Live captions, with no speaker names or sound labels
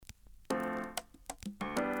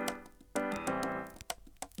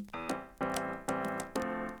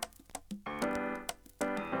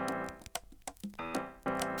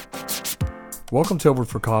Welcome to Over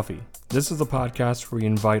for Coffee. This is a podcast where we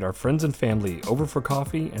invite our friends and family over for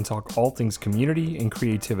coffee and talk all things community and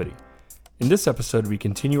creativity. In this episode, we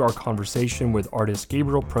continue our conversation with artist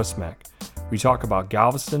Gabriel Pressmack. We talk about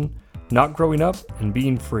Galveston, not growing up, and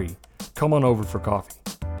being free. Come on over for coffee.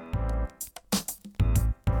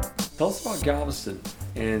 Tell us about Galveston.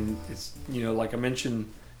 And it's, like I mentioned,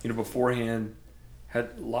 beforehand,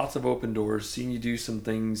 had lots of open doors, seen you do some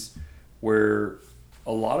things where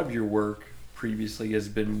a lot of your work previously has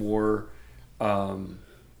been more,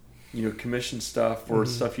 commission stuff or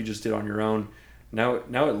stuff you just did on your own. Now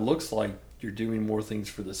it looks like you're doing more things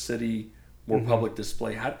for the city, more public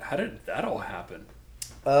display. How did that all happen?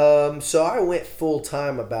 So I went full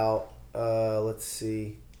time about a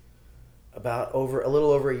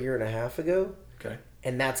little over a year and a half ago. Okay.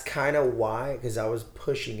 And that's kind of why, because I was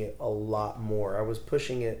pushing it a lot more. I was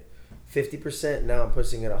pushing it 50%. Now I'm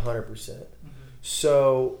pushing it 100%.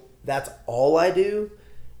 So that's all I do.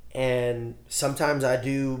 And sometimes I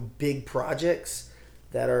do big projects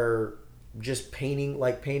that are just painting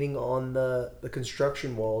on the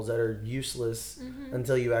construction walls that are useless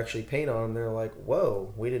until you actually paint on them. They're like,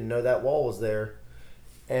 whoa, we didn't know that wall was there.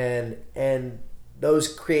 And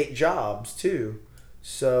those create jobs too.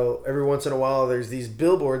 So every once in a while there's these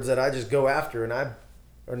billboards that I just go after,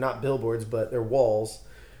 or not billboards, but they're walls.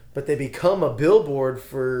 But they become a billboard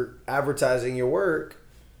for advertising your work.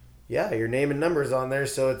 Yeah, your name and numbers on there,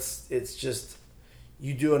 so it's just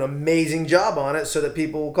you do an amazing job on it, so that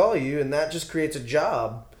people will call you, and that just creates a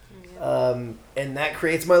job, and that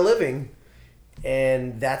creates my living,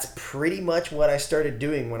 and that's pretty much what I started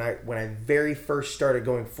doing when I very first started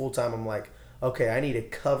going full time. I'm like, okay, I need to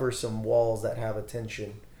cover some walls that have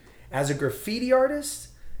attention. As a graffiti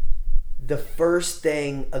artist, the first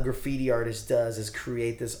thing a graffiti artist does is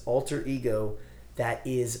create this alter ego that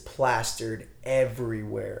is plastered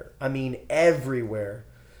everywhere. I mean, everywhere.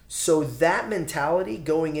 So that mentality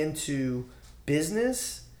going into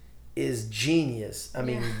business is genius. I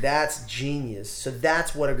mean, that's genius. So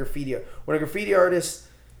that's what when a graffiti artist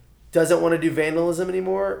doesn't want to do vandalism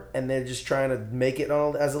anymore and they're just trying to make it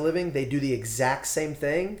as a living, they do the exact same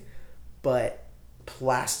thing, but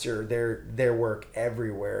plaster their work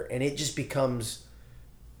everywhere, and it just becomes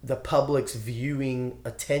the public's viewing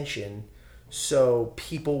attention, so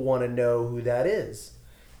people want to know who that is.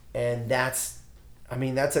 And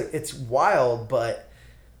it's wild, but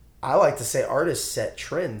I like to say artists set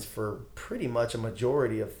trends for pretty much a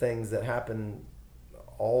majority of things that happen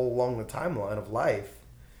all along the timeline of life.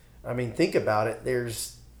 I mean, think about it.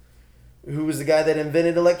 Who was the guy that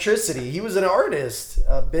invented electricity? He was an artist,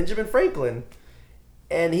 Benjamin Franklin.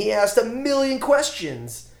 And he asked a million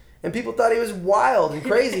questions, and people thought he was wild and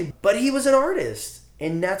crazy, but he was an artist,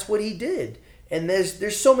 and that's what he did. And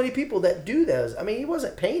there's so many people that do those. I mean, he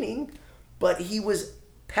wasn't painting, but he was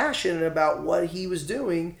passionate about what he was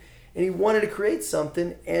doing, and he wanted to create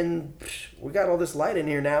something, and we got all this light in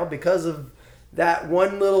here now because of that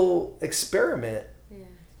one little experiment. Yeah.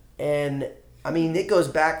 And, I mean, it goes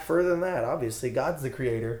back further than that. Obviously, God's the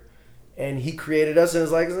creator, and he created us in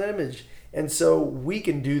his likeness and image. And so we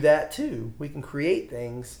can do that too. We can create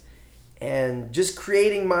things, and just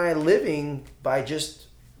creating my living by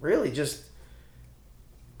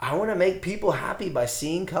I want to make people happy by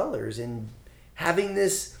seeing colors and having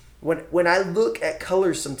this. When I look at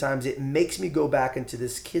colors, sometimes it makes me go back into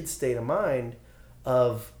this kid state of mind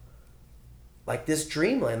of like this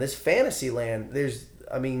dreamland, this fantasy land.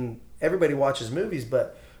 Everybody watches movies,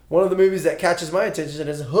 but one of the movies that catches my attention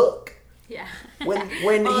is Hook. Yeah. When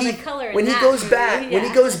he goes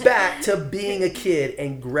back to being a kid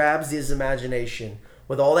and grabs his imagination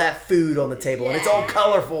with all that food on the table and it's all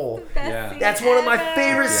colorful. That's one of my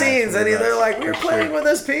favorite scenes. And they're like, "You're playing with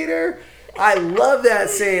us, Peter." I love that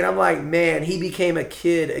scene. I'm like, man, he became a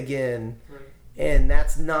kid again. And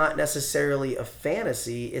that's not necessarily a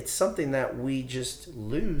fantasy. It's something that we just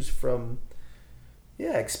lose from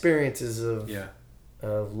experiences of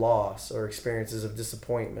loss, or experiences of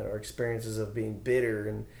disappointment, or experiences of being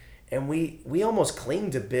bitter, and we almost cling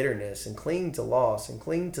to bitterness and cling to loss and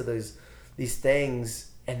cling to these things,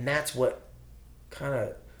 and that's what kind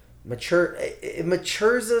of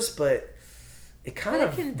matures us, but it kind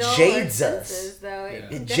of jades us.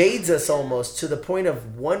 It jades us almost to the point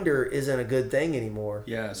of wonder isn't a good thing anymore.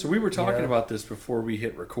 Yeah. So we were talking about this before we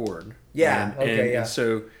hit record. Yeah. And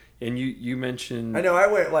so. And you mentioned... I know, I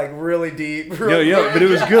went like really deep. But it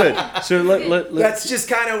was good. So that's just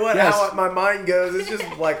kind of how my mind goes. It's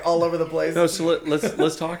just like all over the place. No, so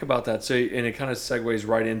let's talk about that. So, and it kind of segues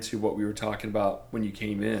right into what we were talking about when you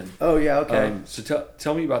came in. Oh, yeah, okay. So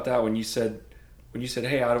tell me about that when you said when you said,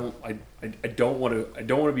 hey, I don't want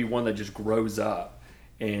to be one that just grows up,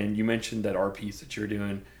 and you mentioned that art piece that you're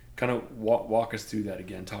doing, kind of walk us through that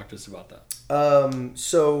again. Talk to us about that.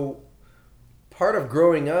 So part of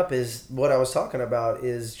growing up is what I was talking about,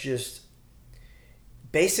 is just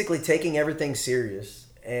basically taking everything serious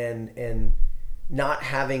and not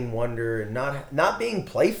having wonder and not being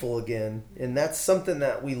playful again. And that's something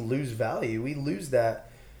that we lose value. We lose that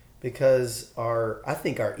because I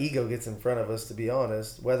think our ego gets in front of us, to be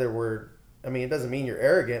honest. It doesn't mean you're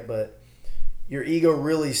arrogant, but your ego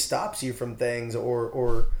really stops you from things,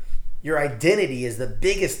 or your identity is the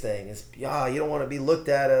biggest thing. You don't want to be looked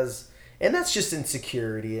at as, and that's just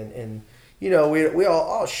insecurity. And we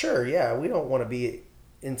all, sure, yeah, we don't want to be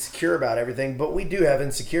insecure about everything, but we do have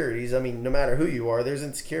insecurities. I mean, no matter who you are, there's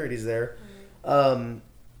insecurities there.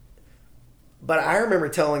 But I remember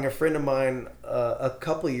telling a friend of mine a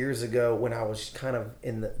couple of years ago, when I was kind of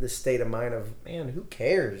in the state of mind of, man, who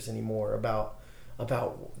cares anymore about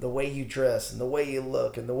the way you dress and the way you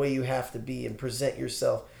look and the way you have to be and present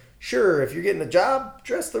yourself. Sure, if you're getting a job,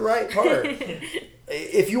 dress the right part.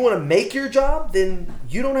 If you want to make your job, then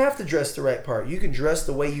you don't have to dress the right part. You can dress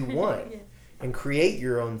the way you want and create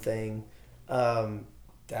your own thing.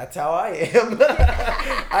 That's how I am.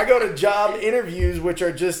 I go to job interviews, which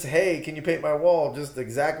are just, hey, can you paint my wall just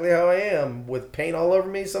exactly how I am, with paint all over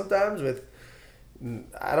me sometimes, with,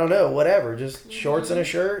 I don't know, whatever, just shorts and a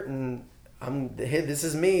shirt, and this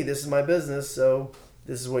is me, this is my business, so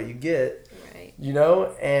this is what you get. Right.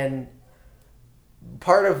 And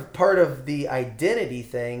part of the identity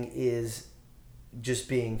thing is just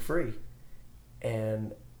being free.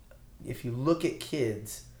 And if you look at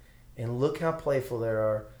kids and look how playful they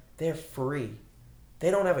are, they're free. They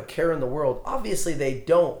don't have a care in the world. Obviously, they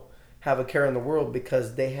don't have a care in the world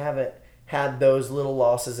because they haven't had those little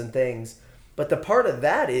losses and things. But the part of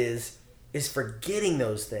that is forgetting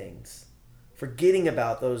those things. Forgetting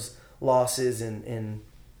about those losses and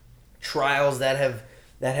trials that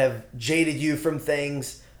have jaded you from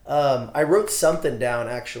things. I wrote something down,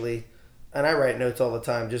 actually, and I write notes all the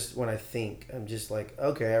time just when I think. I'm just like,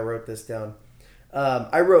 okay, I wrote this down.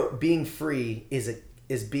 I wrote, being free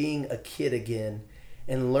is being a kid again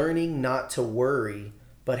and learning not to worry,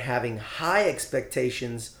 but having high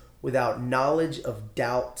expectations without knowledge of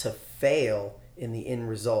doubt to fail in the end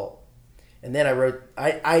result. And then I wrote,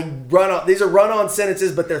 these are run-on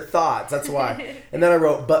sentences, but they're thoughts. That's why. And then I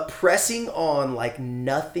wrote, but pressing on like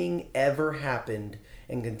nothing ever happened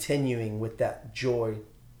and continuing with that joy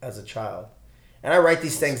as a child. And I write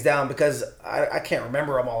these things down because I can't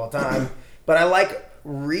remember them all the time. But I like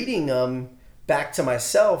reading them back to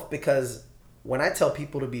myself, because when I tell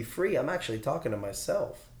people to be free, I'm actually talking to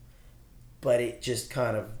myself. But it just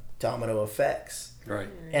kind of domino effects. Right.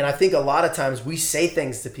 And I think a lot of times we say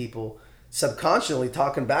things to people subconsciously,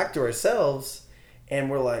 talking back to ourselves, and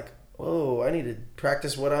we're like, oh, I need to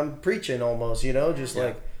practice what I'm preaching almost,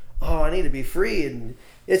 like, oh, I need to be free. And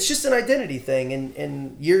it's just an identity thing.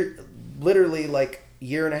 And literally like a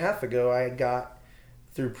year and a half ago, I got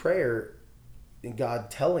through prayer and God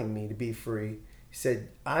telling me to be free. He said,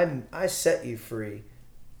 I set you free.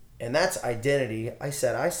 And that's identity. I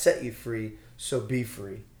said, I set you free, so be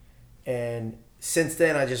free. And since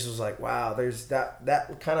then, I just was like, wow, there's that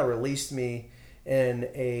kind of released me in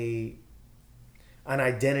an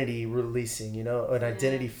identity releasing, an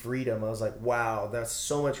identity freedom. I was like, wow, that's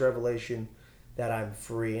so much revelation that I'm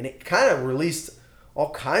free. And it kind of released all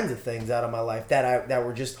kinds of things out of my life that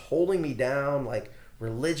were just holding me down, like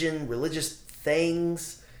religious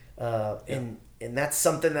things. And that's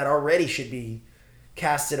something that already should be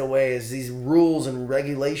casted away, is these rules and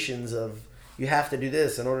regulations of, you have to do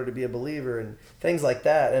this in order to be a believer and things like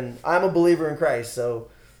that. And I'm a believer in Christ, so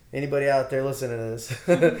anybody out there listening to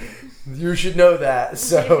this, you should know that.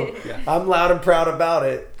 So I'm loud and proud about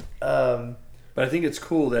it. But I think it's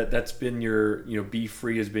cool that that's been your, be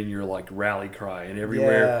free has been your like rally cry, and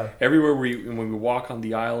everywhere when we walk on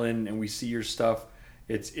the island and we see your stuff,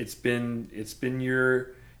 it's been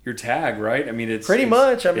your tag, right? I mean, it's pretty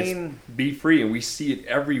much. Be free, and we see it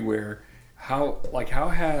everywhere. How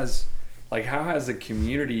has the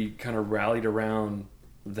community kind of rallied around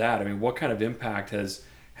that? I mean, what kind of impact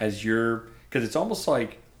has your, because it's almost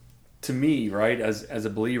like, to me, right, as a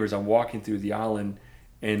believer, as I'm walking through the island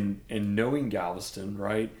and knowing Galveston,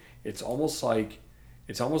 right, it's almost like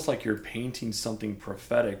you're painting something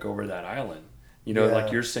prophetic over that island.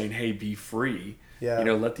 Like you're saying, hey, be free. Yeah.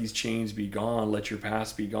 Let these chains be gone. Let your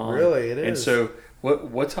past be gone. Really, it is. And so,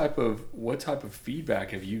 what type of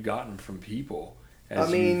feedback have you gotten from people as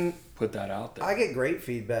you put that out there? I get great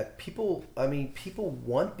feedback. People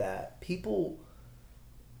want that. People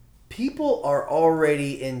people are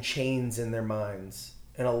already in chains in their minds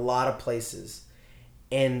in a lot of places.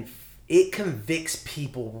 And it convicts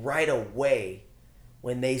people right away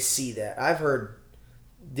when they see that. I've heard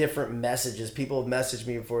different messages. People have messaged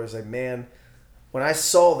me before. It's like, man, when I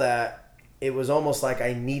saw that, it was almost like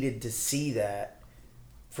I needed to see that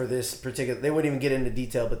for this particular... They wouldn't even get into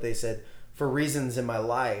detail, but they said, for reasons in my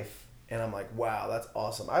life. And I'm like, wow, that's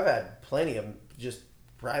awesome. I've had plenty of just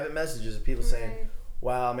private messages of people saying,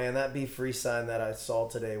 wow, man, that Be Free sign that I saw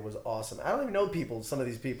today was awesome. I don't even know people, some of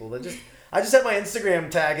these people. That just... I just have my Instagram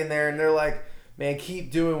tag in there, and they're like, man,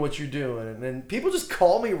 keep doing what you're doing. And then people just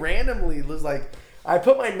call me randomly. It was like, I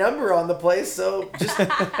put my number on the place, so just...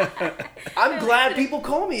 I'm glad people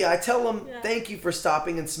call me. I tell them, thank you for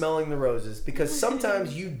stopping and smelling the roses. Because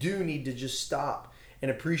sometimes you do need to just stop and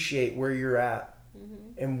appreciate where you're at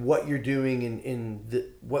and what you're doing and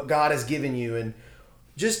what God has given you and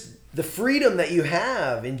just the freedom that you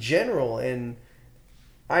have in general. And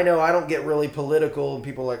I know I don't get really political, and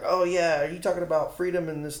people are like, oh yeah, are you talking about freedom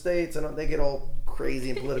in the States? And they get all crazy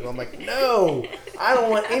and political. I'm like, no, I don't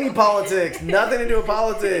want any politics. Nothing to do with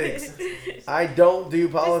politics. I don't do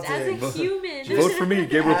politics. Just as a human. Vote for me,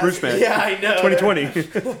 Gabriel Prusman. Yeah, I know. 2020.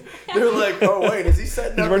 They're like, oh wait, is he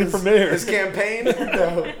setting up running for mayor. his campaign?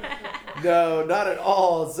 No, not at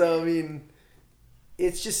all. So I mean,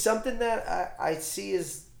 it's just something that I see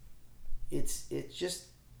as it's just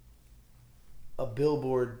a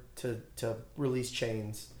billboard to release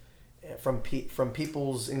chains from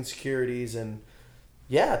people's insecurities and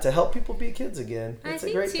to help people be kids again. It's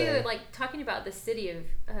a great thing. I think too, like talking about the city of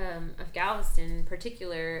Galveston in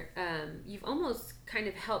particular, you've almost kind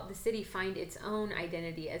of helped the city find its own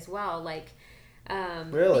identity as well. Like,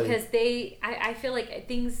 really? Because I feel like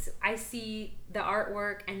things, I see the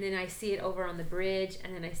artwork and then I see it over on the bridge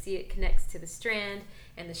and then I see it connects to the Strand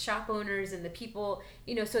and the shop owners and the people,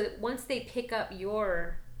 so that once they pick up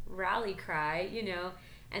your rally cry,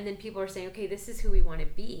 and then people are saying, okay, this is who we want to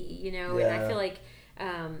be, and I feel like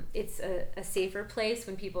it's a safer place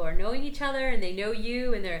when people are knowing each other and they know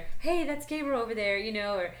you and they're, hey, that's Gabriel over there,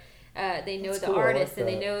 or they know the artist and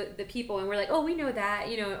they know the people, and we're like, oh, we know that,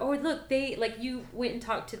 or look, they, like, you went and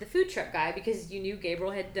talked to the food truck guy because you knew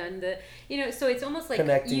Gabriel had done the, so it's almost like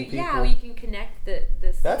connecting people. Yeah, you can connect the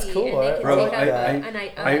city. That's cool. And they can Bro, take up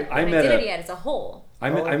an identity as a whole.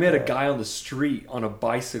 I met a guy on the street on a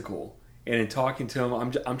bicycle, and in talking to him,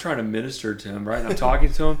 I'm trying to minister to him, right? And I'm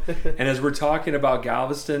talking to him, and as we're talking about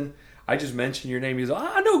Galveston, I just mentioned your name. He's like,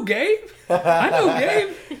 I know Gabe.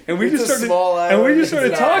 And we just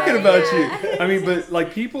started talking about you. I mean, but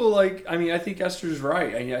like people, like, I mean, I think Esther's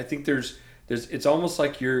right. I think there's it's almost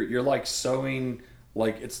like you're like sewing,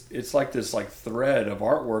 like it's like this like thread of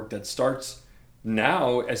artwork that starts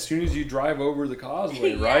now as soon as you drive over the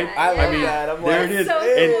causeway, right? I love that. I'm there like, it is, so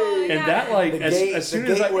and cool, that like as soon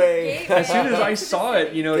as I saw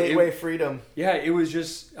it, Gateway freedom. Yeah, it was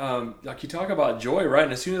just like you talk about joy, right?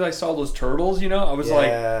 And as soon as I saw those turtles, I was like,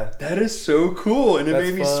 that is so cool, and it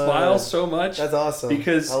made me smile so much. That's awesome.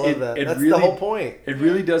 Because I love that. That's really, the whole point. It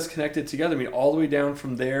really does connect it together. I mean, all the way down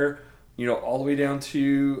from there, all the way down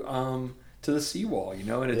to the seawall,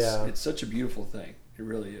 and it's such a beautiful thing. It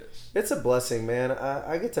really is. It's a blessing, man.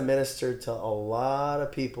 I get to minister to a lot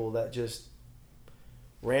of people that just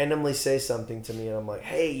randomly say something to me, and I'm like,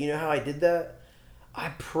 hey, you know how I did that? I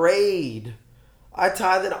prayed. I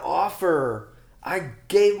tithed an offer. I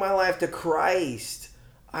gave my life to Christ.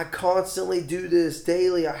 I constantly do this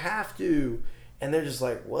daily. I have to. And they're just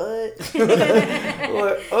like, what?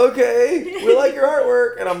 Like, okay, we like your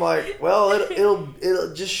artwork. And I'm like, well,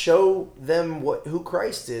 it'll just show them who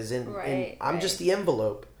Christ is. And I'm just the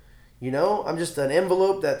envelope. I'm just an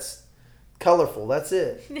envelope that's colorful. That's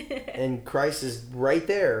it. And Christ is right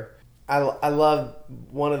there. I love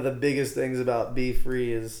one of the biggest things about Be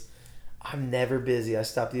Free is I'm never busy. I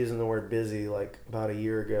stopped using the word busy like about a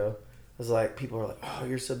year ago. I was like, people are like, oh,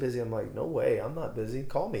 you're so busy. I'm like, no way, I'm not busy.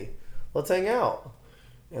 Call me. Let's hang out.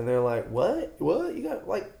 And they're like, what? You got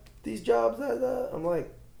like these jobs, that? I'm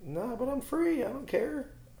like, no, but I'm free. I don't care.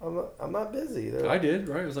 I'm not busy. I did,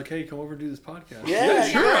 right? I was like, hey, come over and do this podcast. Yeah,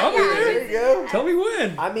 sure. I'll be there. There you go. Tell me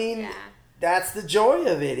when. I mean, that's the joy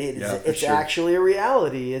of it. It's actually a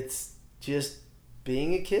reality. It's just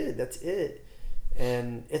being a kid. That's it.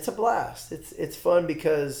 And it's a blast. It's fun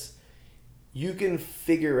because you can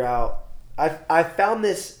figure out. I found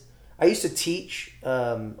this. I used to teach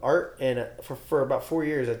art, and for about 4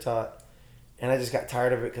 years I taught, and I just got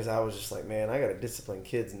tired of it because I was just like, man, I got to discipline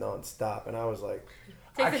kids nonstop, and I was like,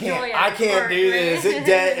 I can't do this. It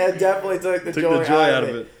definitely took the joy out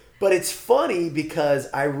of it. But it's funny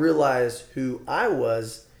because I realized who I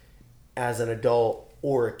was as an adult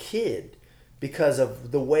or a kid because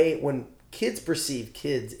of the way when kids perceive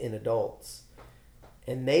kids in adults,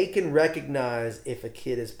 and they can recognize if a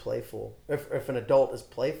kid is playful, if an adult is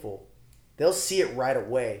playful, they'll see it right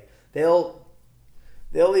away. They'll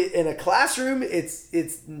in a classroom, it's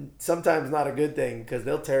sometimes not a good thing because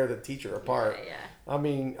they'll tear the teacher apart. Yeah. I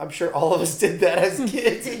mean, I'm sure all of us did that as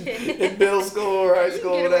kids in middle school or high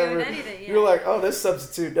school, You can get away whatever. with anything, yeah. You're like, oh, this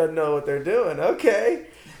substitute doesn't know what they're doing. Okay.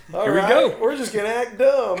 All Here we right, go. we're just going to act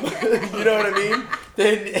dumb. You know what I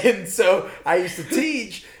mean? And so I used to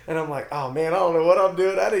teach, and I'm like, oh, man, I don't know what I'm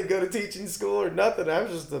doing. I didn't go to teaching school or nothing. I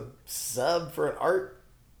was just a sub for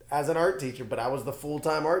as an art teacher, but I was the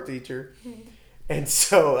full-time art teacher. And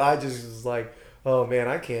so I just was like, oh, man,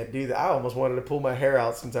 I can't do that. I almost wanted to pull my hair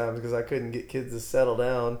out sometimes because I couldn't get kids to settle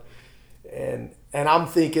down. And I'm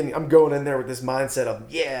thinking, I'm going in there with this mindset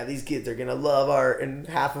of, yeah, these kids are going to love art. And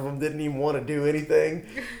half of them didn't even want to do anything.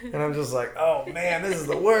 And I'm just like, oh, man, this is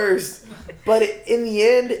the worst. But in the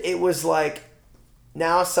end, it was like,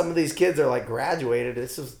 now some of these kids are like graduated.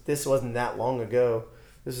 This wasn't that long ago.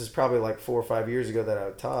 This is probably like 4 or 5 years ago that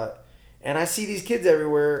I taught. And I see these kids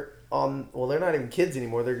everywhere well, they're not even kids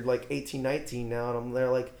anymore. They're like 18, 19 now. And they're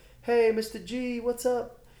like, hey, Mr. G, what's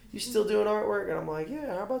up? You still doing artwork? And I'm like,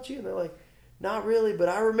 yeah, how about you? And they're like, not really, but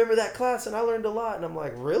I remember that class and I learned a lot. And I'm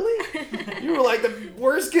like, really? You were like the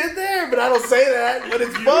worst kid there, but I don't say that, but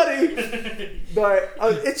it's funny. But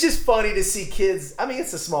it's just funny to see kids. I mean,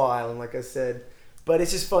 it's a small island, like I said, but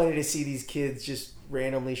it's just funny to see these kids just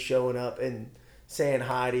randomly showing up and saying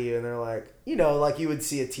hi to you. And they're like, you know, like you would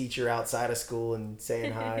see a teacher outside of school and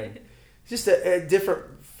saying hi. Just a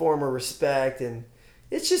different form of respect. And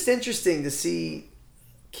it's just interesting to see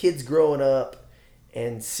kids growing up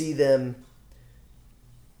and see them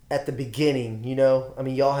at the beginning, you know. I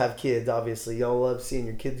mean, y'all have kids, obviously. Y'all love seeing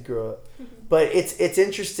your kids grow up. But it's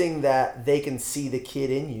interesting that they can see the kid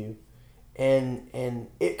in you, and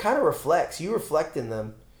it kind of reflects. You reflect in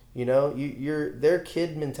them, you know. Their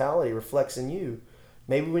kid mentality reflects in you.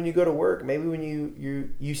 Maybe when you go to work, maybe when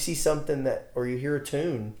you see something or you hear a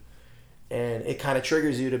tune, and it kind of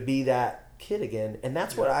triggers you to be that kid again. And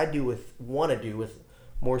that's what I want to do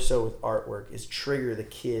more so with artwork, is trigger the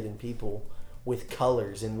kid in people with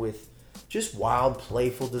colors and with just wild,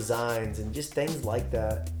 playful designs and just things like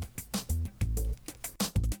that.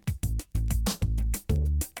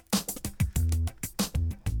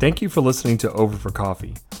 Thank you for listening to Over for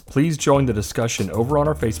Coffee. Please join the discussion over on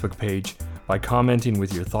our Facebook page by commenting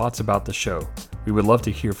with your thoughts about the show. We would love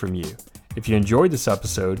to hear from you. If you enjoyed this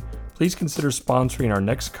episode, please consider sponsoring our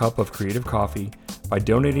next cup of creative coffee by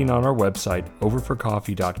donating on our website,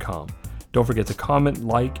 overforcoffee.com. Don't forget to comment,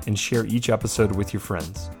 like, and share each episode with your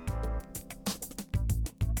friends.